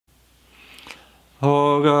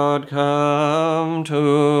O God, come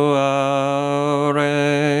to our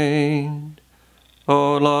aid.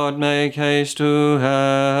 O Lord, make haste to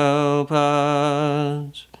help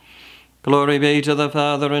us. Glory be to the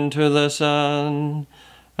Father, and to the Son,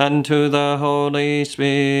 and to the Holy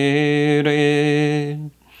Spirit,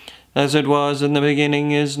 as it was in the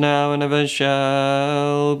beginning, is now, and ever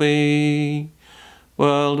shall be,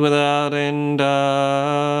 world without end.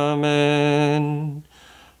 Amen.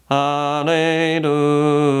 Alleluia.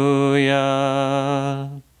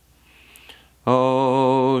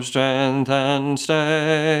 O strength and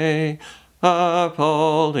stay,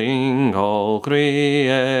 upholding all creation,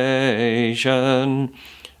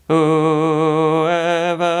 whoever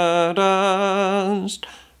dost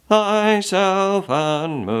thyself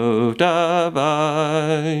unmoved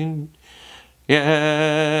abide,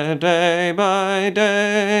 yet day by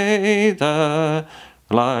day the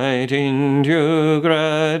light into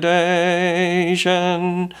gradation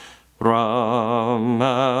from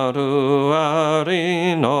out to out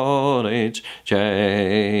in all its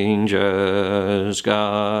changes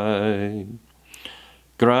guide.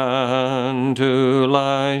 Grant to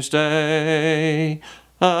life's day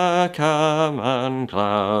a calm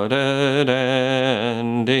unclouded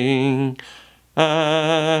ending,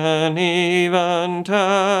 and even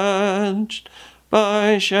touched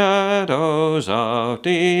by shadows of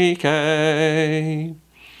decay,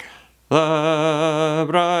 the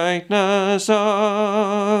brightness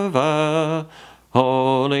of a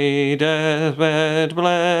holy deathbed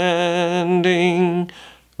blending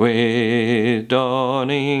with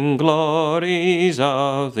dawning glories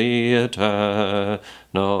of the eternal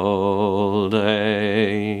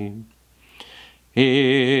day.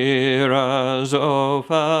 Hear us, O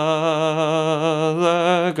Father,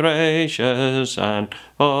 gracious and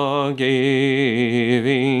forgiving,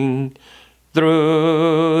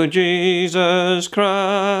 through Jesus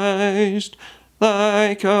Christ,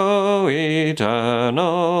 thy co-eternal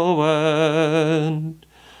Word,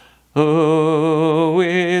 who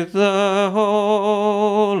with the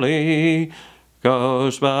Holy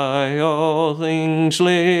Ghost by all things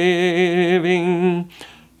living,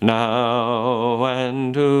 now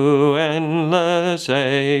and to endless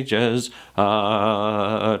ages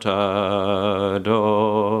art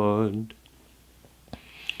adored.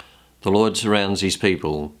 The Lord surrounds his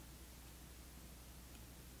people.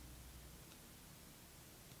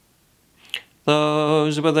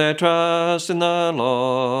 Those with their trust in the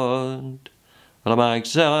Lord will make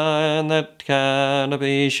Zion that cannot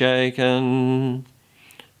be shaken,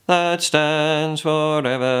 that stands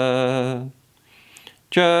forever.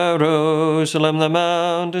 Jerusalem, the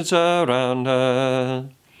mountains surround her,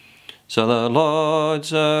 so the Lord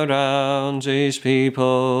surrounds his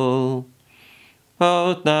people,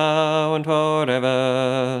 both now and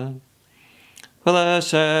forever. For the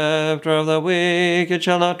scepter of the wicked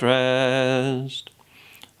shall not rest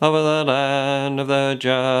over the land of the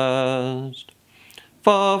just,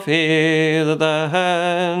 for fear that the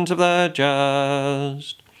hands of the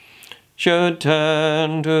just should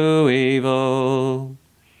turn to evil.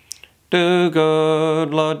 Do good,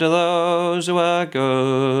 Lord, to those who are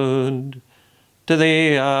good, to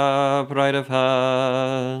the upright of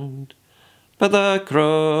heart. But the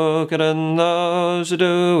crooked and those who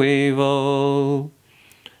do evil,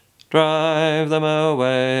 drive them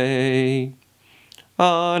away.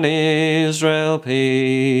 On Israel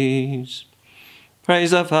peace.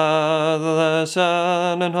 Praise the Father, the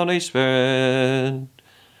Son, and Holy Spirit,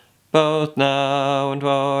 both now and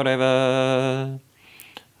forever.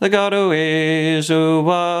 The God who is, who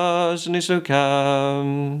was, and is to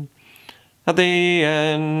come, at the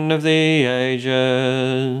end of the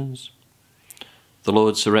ages. The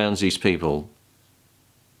Lord surrounds his people.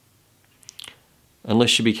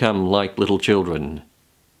 Unless you become like little children,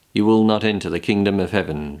 you will not enter the kingdom of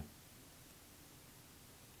heaven.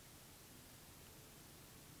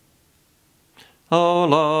 O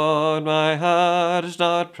Lord, my heart is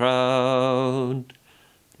not proud,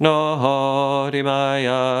 nor haughty my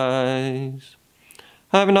eyes.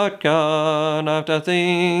 I have not gone after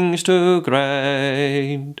things too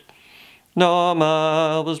great, nor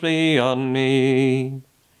marvels beyond me.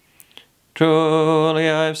 Truly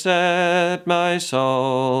I have set my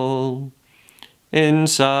soul in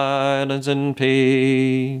silence and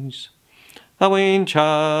peace, a weaned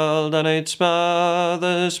child on its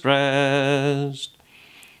mother's breast.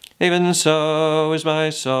 Even so is my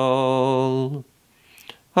soul.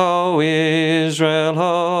 O Israel,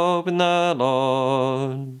 hope in the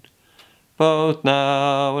Lord, both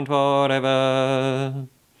now and forever.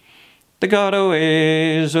 The God who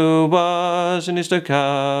is, who was, and is to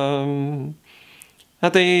come,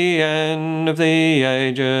 at the end of the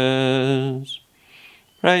ages.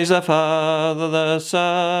 Praise the Father, the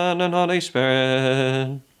Son, and Holy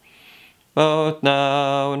Spirit, both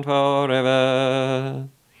now and forever.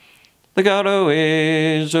 The God who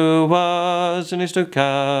is, who was, and is to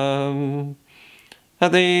come,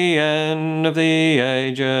 at the end of the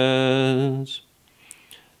ages.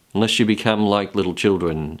 Unless you become like little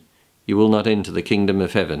children, you will not enter the kingdom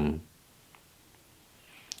of heaven.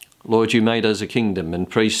 Lord, you made us a kingdom and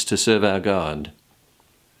priests to serve our God.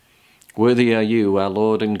 Worthy are you, our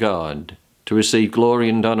Lord and God, to receive glory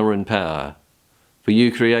and honour and power, for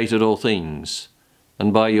you created all things,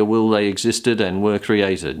 and by your will they existed and were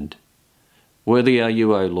created. Worthy are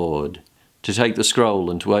you, O Lord, to take the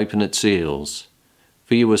scroll and to open its seals,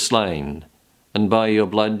 for you were slain, and by your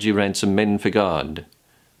blood you ransomed men for God,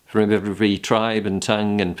 from every tribe and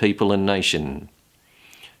tongue and people and nation.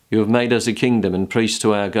 You have made us a kingdom and priests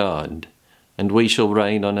to our God, and we shall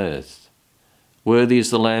reign on earth. Worthy is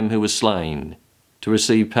the Lamb who was slain, to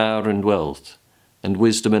receive power and wealth, and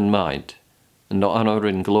wisdom and might, and honour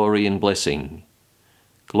and glory and blessing.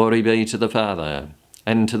 Glory be to the Father,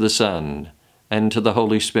 and to the Son, and to the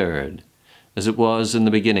Holy Spirit, as it was in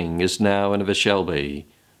the beginning, is now, and ever shall be,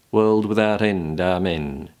 world without end.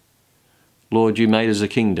 Amen. Lord, you made us a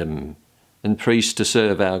kingdom, and priests to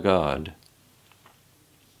serve our God.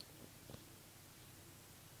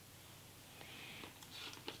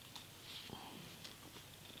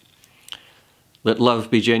 Let love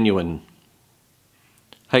be genuine.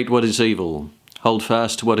 Hate what is evil. Hold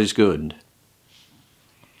fast to what is good.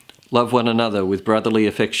 Love one another with brotherly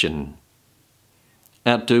affection.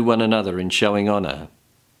 Outdo one another in showing honour.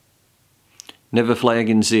 Never flag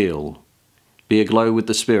in zeal. Be aglow with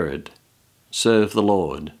the Spirit. Serve the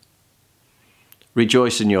Lord.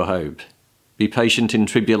 Rejoice in your hope. Be patient in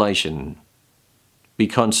tribulation. Be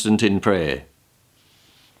constant in prayer.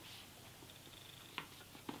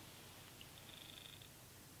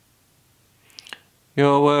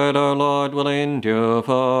 Your word, O Lord, will endure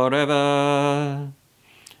forever.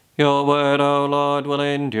 Your word, O Lord, will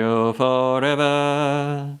endure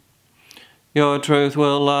forever. Your truth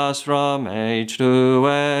will last from age to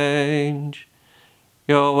age.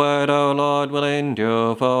 Your word, O Lord, will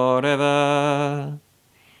endure forever.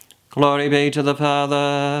 Glory be to the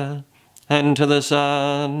Father, and to the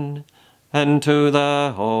Son, and to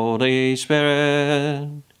the Holy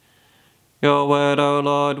Spirit. Your word, O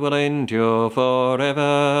Lord, will endure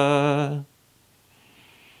forever.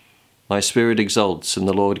 My spirit exults in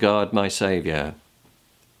the Lord God, my Saviour.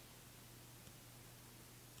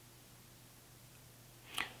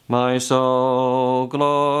 My soul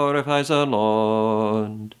glorifies the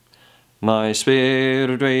Lord. My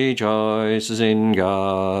spirit rejoices in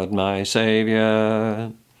God, my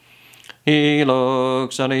Saviour. He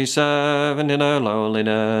looks on his servant in her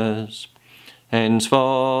lowliness.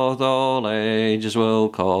 Henceforth all ages will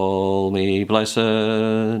call me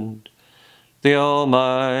blessed. The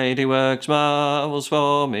Almighty works marvels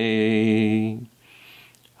for me.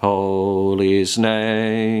 Holy His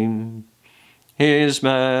name. His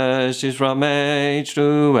mercies from age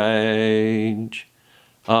to age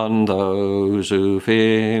on those who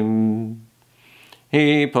fear Him.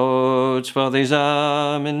 He puts forth His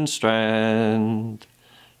arm in strength,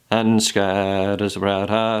 and scatters the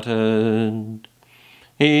proud-hearted.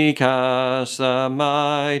 He casts the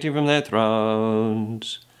mighty from their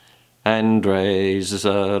thrones, and raises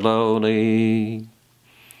the lowly.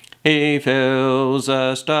 He fills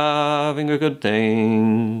the starving with good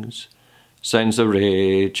things, sends the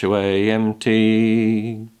rich away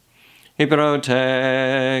empty. He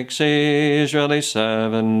protects Israel his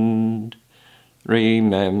servant,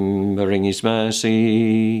 remembering his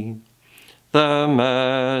mercy, the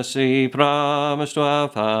mercy promised to our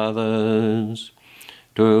fathers,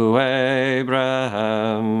 to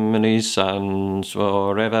Abraham and his sons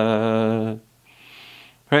forever.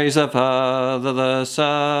 Praise the Father, the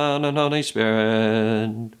Son, and Holy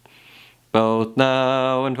Spirit, both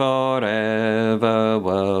now and forever,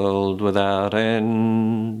 world without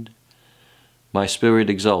end. My spirit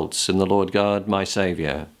exults in the Lord God, my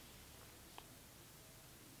Saviour.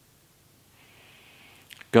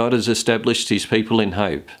 God has established his people in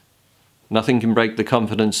hope. Nothing can break the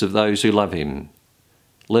confidence of those who love him.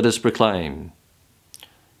 Let us proclaim,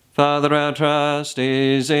 Father, our trust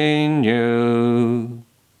is in you.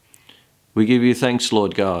 We give you thanks,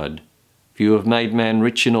 Lord God, for you have made man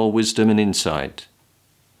rich in all wisdom and insight.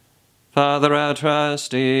 Father, our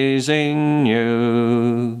trust is in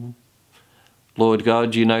you. Lord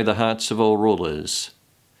God, you know the hearts of all rulers.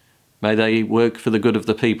 May they work for the good of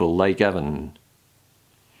the people they govern.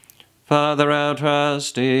 Father, our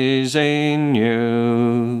trust is in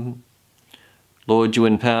you. Lord, you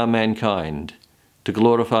empower mankind to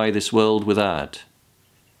glorify this world with art.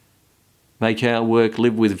 Make our work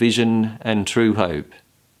live with vision and true hope.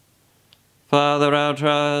 Father, our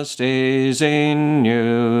trust is in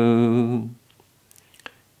you.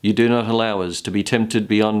 You do not allow us to be tempted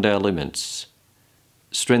beyond our limits.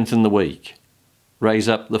 Strengthen the weak. Raise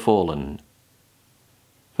up the fallen.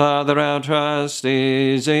 Father, our trust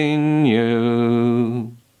is in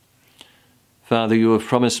you. Father, you have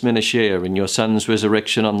promised men a share in your Son's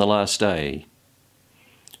resurrection on the last day.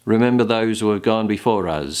 Remember those who have gone before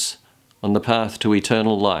us on the path to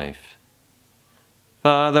eternal life.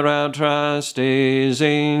 Father, our trust is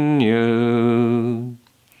in you.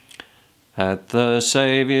 At the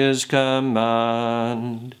Saviour's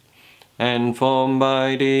command, and formed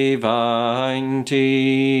by divine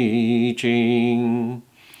teaching,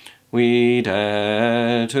 we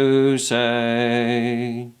dare to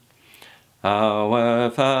say, Our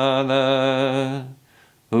Father,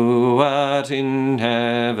 who art in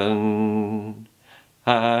heaven,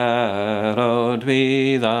 hallowed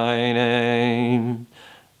be thy name.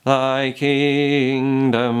 Thy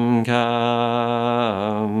kingdom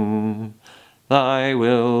come, thy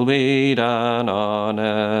will be done on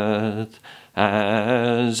earth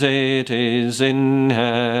as it is in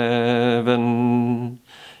heaven.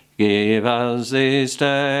 Give us this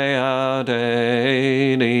day our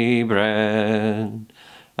daily bread,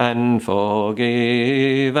 and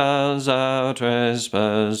forgive us our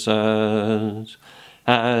trespasses,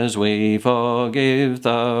 as we forgive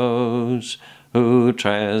those who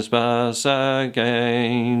trespass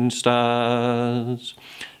against us.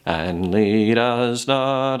 And lead us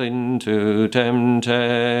not into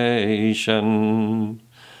temptation,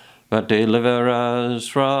 but deliver us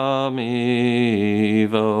from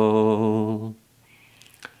evil.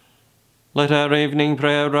 Let our evening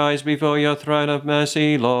prayer rise before your throne of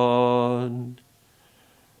mercy, Lord,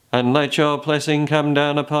 and let your blessing come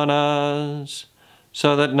down upon us,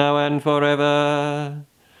 so that now and forever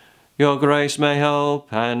your grace may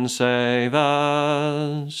help and save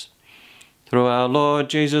us. Through our Lord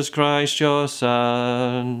Jesus Christ, your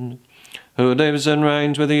Son, who lives and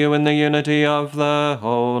reigns with you in the unity of the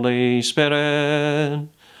Holy Spirit,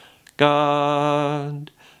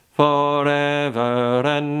 God, forever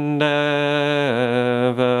and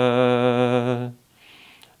ever.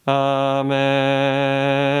 Amen.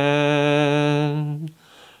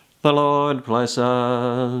 The Lord bless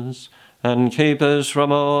us and keep us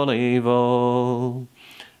from all evil,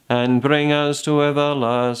 and bring us to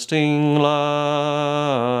everlasting life.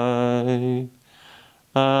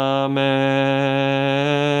 Amen.